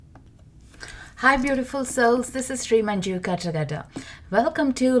Hi, beautiful souls. This is Sri Manju Katagada.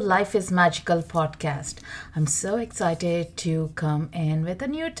 Welcome to Life is Magical podcast. I'm so excited to come in with a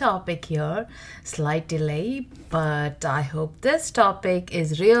new topic here. Slight delay, but I hope this topic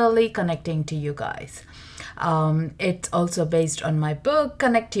is really connecting to you guys. It's also based on my book,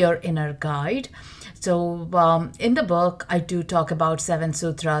 Connect Your Inner Guide. So, in the book, I do talk about 7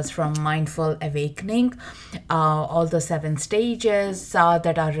 sutras from Mindful Awakening, all the 7 stages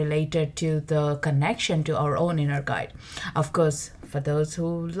that are related to the connection to our own inner guide. Of course, for those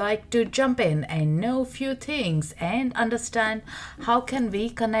who like to jump in and know few things and understand how can we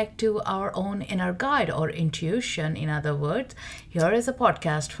connect to our own inner guide or intuition, in other words, here is a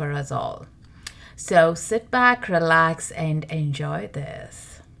podcast for us all. So sit back, relax, and enjoy this.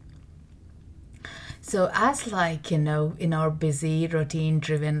 So, in our busy, routine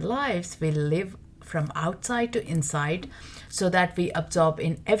driven lives, we live from outside to inside so that we absorb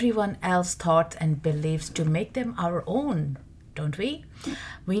in everyone else's thoughts and beliefs to make them our own, don't we?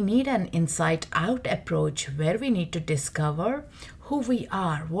 We need an inside out approach where we need to discover who we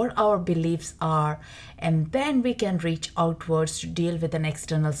are, what our beliefs are, and then we can reach outwards to deal with an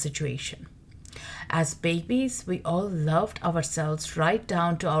external situation. As babies, we all loved ourselves right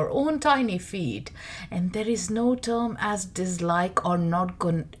down to our own tiny feet, and there is no term as dislike or not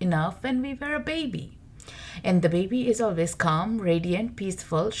good enough when we were a baby. And the baby is always calm, radiant,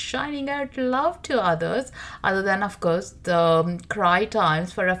 peaceful, shining out love to others, other than, of course, the cry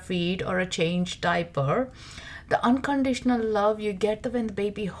times for a feed or a changed diaper. The unconditional love you get when the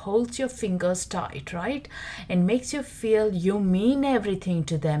baby holds your fingers tight, right? And makes you feel you mean everything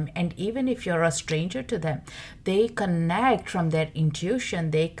to them. And even if you're a stranger to them, they connect from their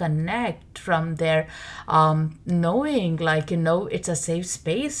intuition. They connect from their knowing, it's a safe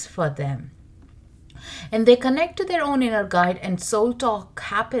space for them. And they connect to their own inner guide, and soul talk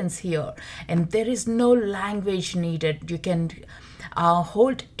happens here. And there is no language needed. You can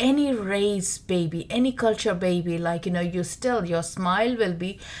hold any race baby, any culture baby, your smile will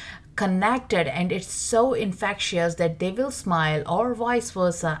be connected, and it's so infectious that they will smile, or vice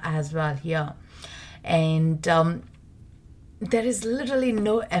versa as well here. And there is literally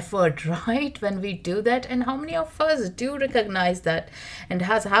no effort, right, when we do that. And how many of us do recognize that and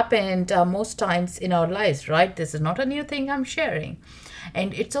has happened most times in our lives, right? This is not a new thing I'm sharing.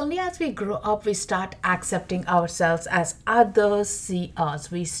 And it's only as we grow up, we start accepting ourselves as others see us.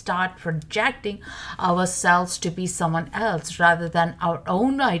 We start projecting ourselves to be someone else rather than our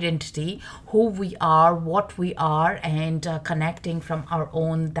own identity, who we are, what we are, and connecting from our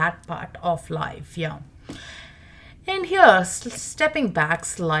own, that part of life. Yeah. And here, stepping back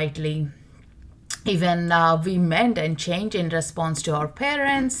slightly, even we mend and change in response to our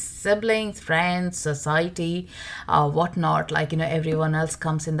parents, siblings, friends, society, whatnot. Everyone else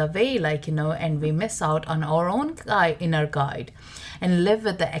comes in the way, and we miss out on our own inner guide and live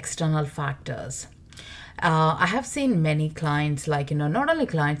with the external factors. I have seen many clients, not only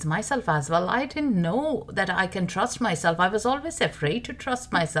clients, myself as well. I didn't know that I can trust myself. I was always afraid to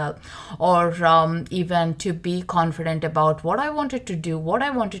trust myself, or even to be confident about what I wanted to do, what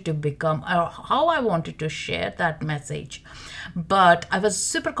I wanted to become, or how I wanted to share that message. But I was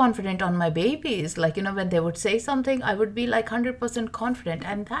super confident on my babies. When they would say something, I would be 100% confident.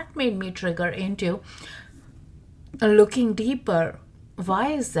 And that made me trigger into looking deeper. Why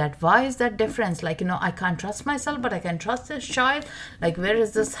is that? Why is that difference? I can't trust myself, but I can trust this child. Where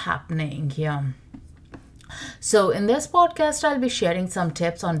is this happening here? So in this podcast, I'll be sharing some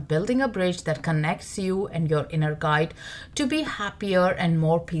tips on building a bridge that connects you and your inner guide to be happier and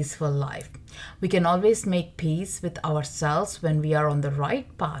more peaceful life. We can always make peace with ourselves when we are on the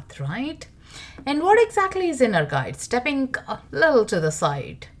right path, right? And what exactly is inner guide? Stepping a little to the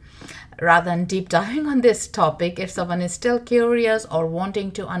side. Rather than deep diving on this topic, if someone is still curious or wanting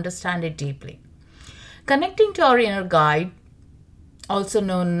to understand it deeply. Connecting to our inner guide, also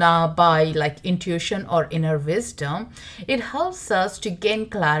known by intuition or inner wisdom, it helps us to gain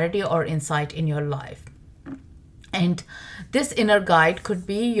clarity or insight in your life. And this inner guide could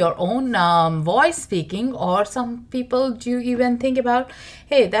be your own voice speaking, or some people do even think about,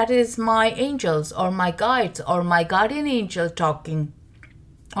 hey, that is my angels or my guides or my guardian angel talking,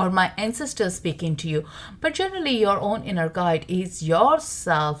 or my ancestors speaking to you. But generally, your own inner guide is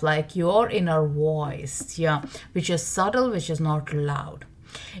yourself, your inner voice, which is subtle, which is not loud.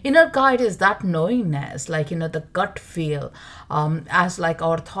 Inner guide is that knowingness, like, the gut feel, as like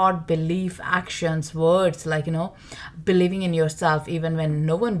our thought, belief, actions, words, like, believing in yourself even when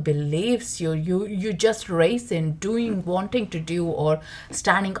no one believes you. You just race in doing, wanting to do, or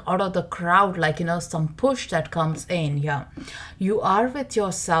standing out of the crowd, like, some push that comes in. Yeah. You are with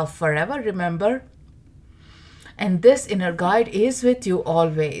yourself forever, remember? And this inner guide is with you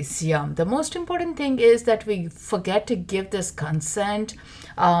always. Yeah. The most important thing is that we forget to give this consent,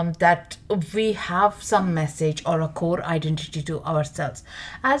 that we have some message or a core identity to ourselves.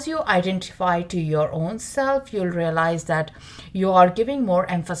 As you identify to your own self, you'll realize that you are giving more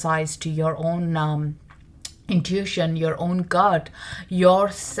emphasis to your own intuition, your own gut,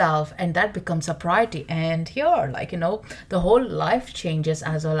 yourself, and that becomes a priority. And here, like, the whole life changes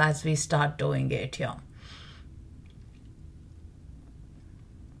as well as we start doing it. Yeah.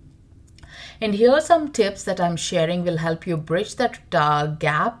 And here are some tips that I'm sharing will help you bridge that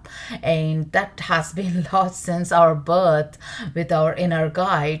gap, and that has been lost since our birth with our inner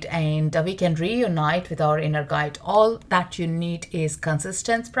guide, and we can reunite with our inner guide. All that you need is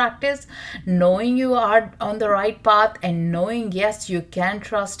consistent practice, knowing you are on the right path, and knowing, yes, you can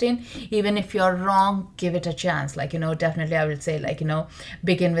trust in, even if you're wrong, give it a chance. Like, definitely I will say, like,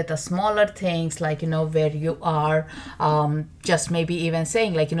 begin with the smaller things, like, where you are just maybe even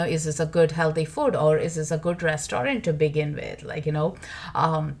saying, like, is this a good healthy food, or is this a good restaurant to begin with? Like,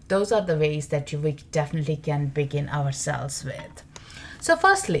 those are the ways that we definitely can begin ourselves with. So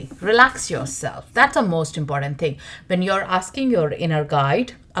firstly, relax yourself. That's the most important thing. When you're asking your inner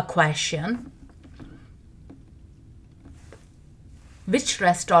guide a question, which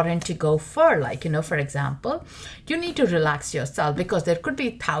restaurant to go for, like, for example, you need to relax yourself, because there could be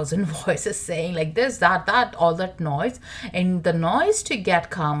 1,000 voices saying like this, that, all that noise. And the noise to get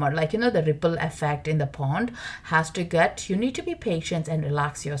calmer, like, the ripple effect in the pond has to get, you need to be patient and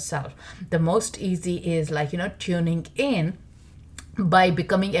relax yourself. The most easy is, like, tuning in by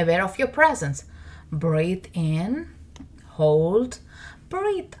becoming aware of your presence. Breathe in, hold,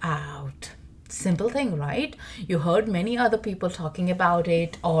 breathe out. Simple thing, right? You heard many other people talking about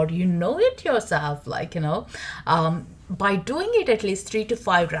it, or you know it yourself, like, by doing it at least 3 to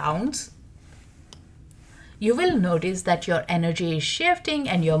 5 rounds, you will notice that your energy is shifting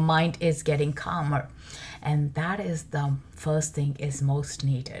and your mind is getting calmer. And that is the first thing is most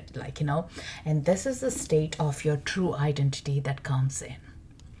needed, like, and this is the state of your true identity that comes in.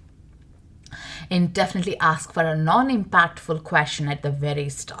 And definitely ask for a non-impactful question at the very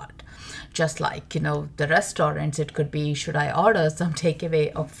start. Just like, the restaurants, it could be, should I order some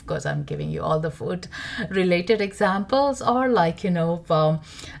takeaway? Of course, I'm giving you all the food related examples. Or like, where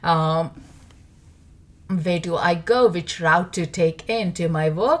do I go? Which route to take into my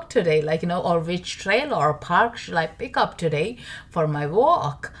work today? Like, or which trail or park should I pick up today for my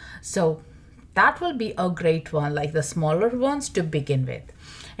walk? So that will be a great one, like the smaller ones to begin with.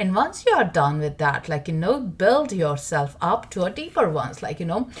 And once you are done with that, like, build yourself up to a deeper ones. Like,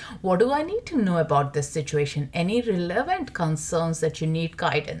 what do I need to know about this situation? Any relevant concerns that you need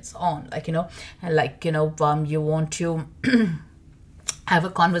guidance on? Like, and like, you want to have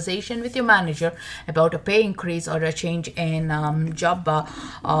a conversation with your manager about a pay increase or a change in job,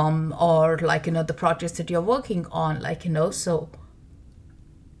 or like, the projects that you're working on, like, so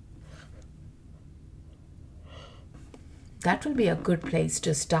that will be a good place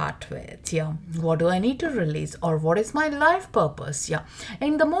to start with. Yeah. What do I need to release, or what is my life purpose? Yeah.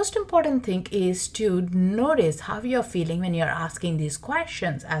 And the most important thing is to notice how you're feeling when you're asking these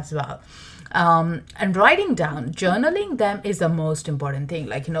questions as well. And writing down, journaling them is the most important thing.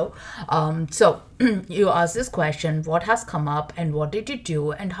 Like, so you ask this question, what has come up and what did you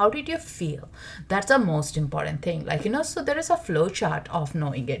do and how did you feel? That's the most important thing. Like, so there is a flow chart of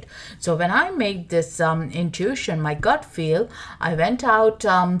knowing it. So when I make this intuition, my gut feel, I went out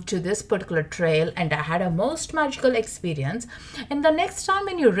to this particular trail and I had a most magical experience. And the next time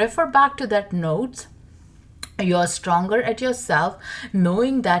when you refer back to that notes, you are stronger at yourself,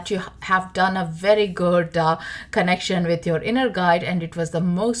 knowing that you have done a very good connection with your inner guide, and it was the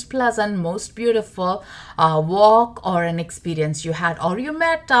most pleasant, most beautiful walk or an experience you had. Or you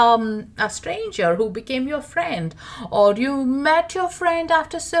met a stranger who became your friend, or you met your friend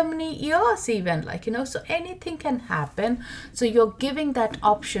after so many years even, like, so anything can happen. So you're giving that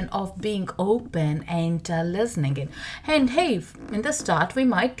option of being open and listening in. And hey, in the start we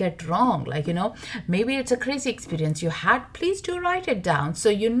might get wrong, like, maybe it's a crazy experience you had, please do write it down so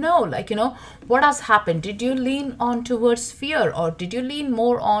you know, what has happened. Did you lean on towards fear, or did you lean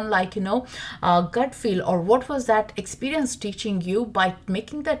more on, gut feel, or what was that experience teaching you by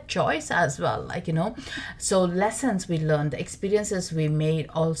making that choice as well? So lessons we learned, the experiences we made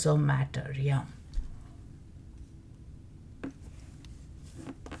also matter. Yeah.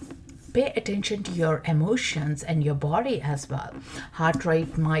 Pay attention to your emotions and your body as well. Heart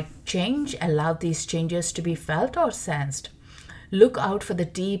rate might change. Allow these changes to be felt or sensed. Look out for the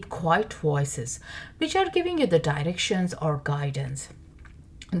deep, quiet voices, which are giving you the directions or guidance.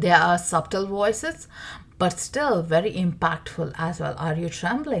 There are subtle voices, but still very impactful as well. Are you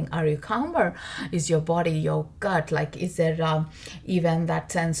trembling? Are you calmer? Is your body, your gut, is there even that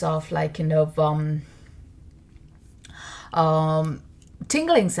sense of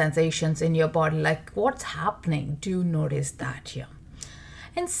tingling sensations in your body? What's happening? Do notice that here.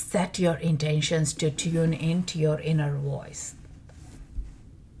 And set your intentions to tune into your inner voice.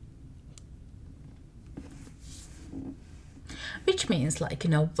 Which means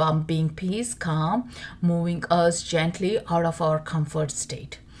being peace, calm, moving us gently out of our comfort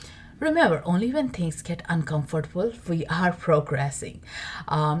state. Remember, only when things get uncomfortable, we are progressing,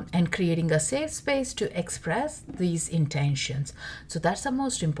 and creating a safe space to express these intentions. So that's the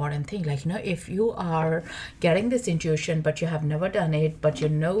most important thing. If you are getting this intuition, but you have never done it, but you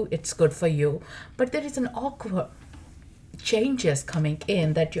know it's good for you, but there is an awkward changes coming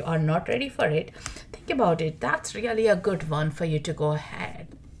in that you are not ready for it, think about it. That's really a good one for you to go ahead.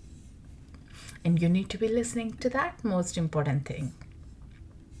 And you need to be listening to that most important thing.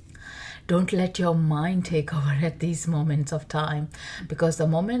 Don't let your mind take over at these moments of time, because the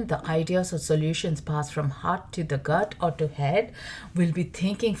moment the ideas or solutions pass from heart to the gut or to head, we'll be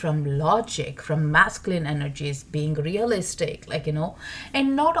thinking from logic, from masculine energies, being realistic,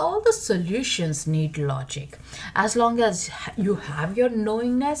 and not all the solutions need logic. As long as you have your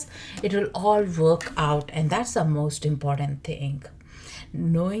knowingness, it will all work out, and that's the most important thing.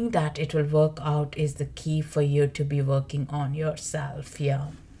 Knowing that it will work out is the key for you to be working on yourself.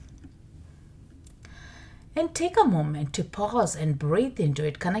 Yeah. And take a moment to pause and breathe into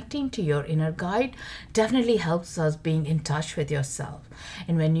it. Connecting to your inner guide definitely helps us being in touch with yourself.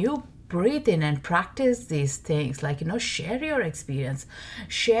 And when you breathe in and practice these things, share your experience,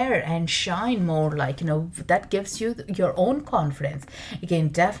 share and shine more, that gives you your own confidence. You can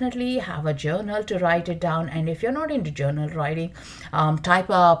definitely have a journal to write it down. And if you're not into journal writing, type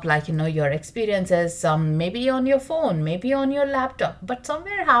up your experiences, maybe on your phone, maybe on your laptop, but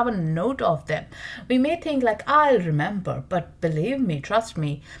somewhere have a note of them. We may think I'll remember, but believe me, trust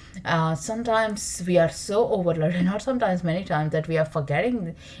me, sometimes we are so overloaded, not sometimes, many times, that we are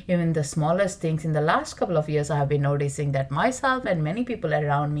forgetting even the smallest things. In the last couple of years, I have been noticing that myself and many people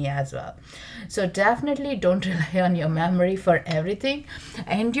around me as well. So definitely don't rely on your memory for everything,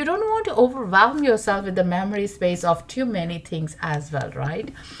 and you don't want to overwhelm yourself with the memory space of too many things as well,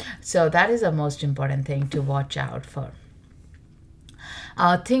 right? So that is the most important thing to watch out for.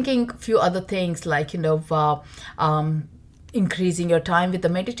 Thinking a few other things increasing your time with the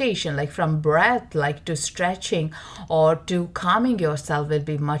meditation, from breath, to stretching or to calming yourself will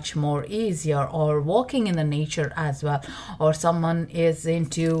be much more easier, or walking in the nature as well, or someone is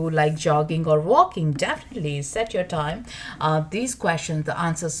into jogging or walking, definitely set your time. These questions, the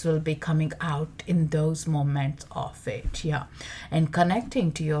answers will be coming out in those moments of it. Yeah. And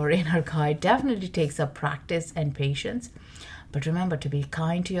connecting to your inner guide definitely takes a practice and patience. But remember to be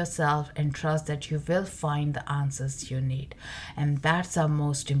kind to yourself and trust that you will find the answers you need. And that's our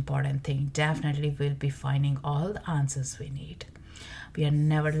most important thing. Definitely we'll be finding all the answers we need. We are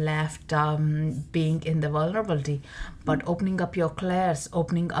never left being in the vulnerability, but opening up your clairs,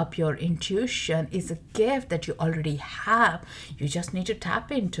 opening up your intuition is a gift that you already have. You just need to tap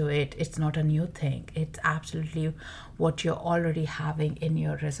into it. It's not a new thing. It's absolutely what you're already having in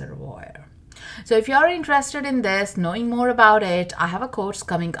your reservoir. So if you're interested in this, knowing more about it, I have a course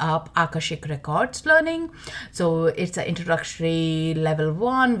coming up, Akashic Records Learning. So it's an introductory level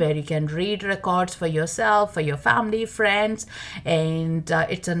 1 where you can read records for yourself, for your family, friends, and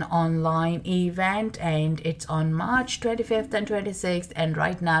it's an online event, and it's on March 25th and 26th, and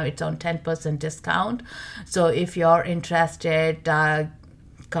right now it's on 10% discount. So if you're interested,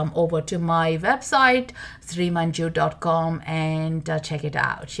 come over to my website, srimanju.com, and check it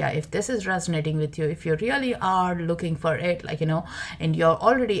out. Yeah, if this is resonating with you, if you really are looking for it, and you're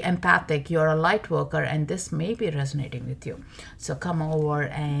already empathic, you're a light worker, and this may be resonating with you, so come over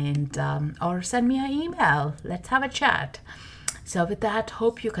and or send me an email. Let's have a chat. So with that,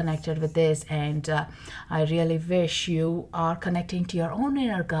 hope you connected with this, and I really wish you are connecting to your own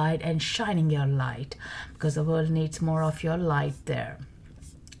inner guide and shining your light, because the world needs more of your light there.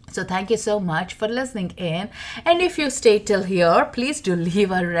 So thank you so much for listening in. And if you stay till here, please do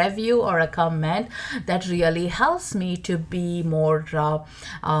leave a review or a comment. That really helps me to be more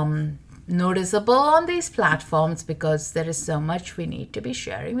noticeable on these platforms, because there is so much we need to be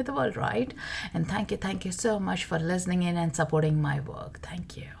sharing with the world, right? And thank you so much for listening in and supporting my work.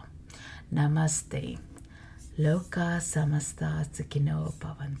 Thank you. Namaste. Loka samasta sukhino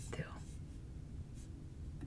bhavantu.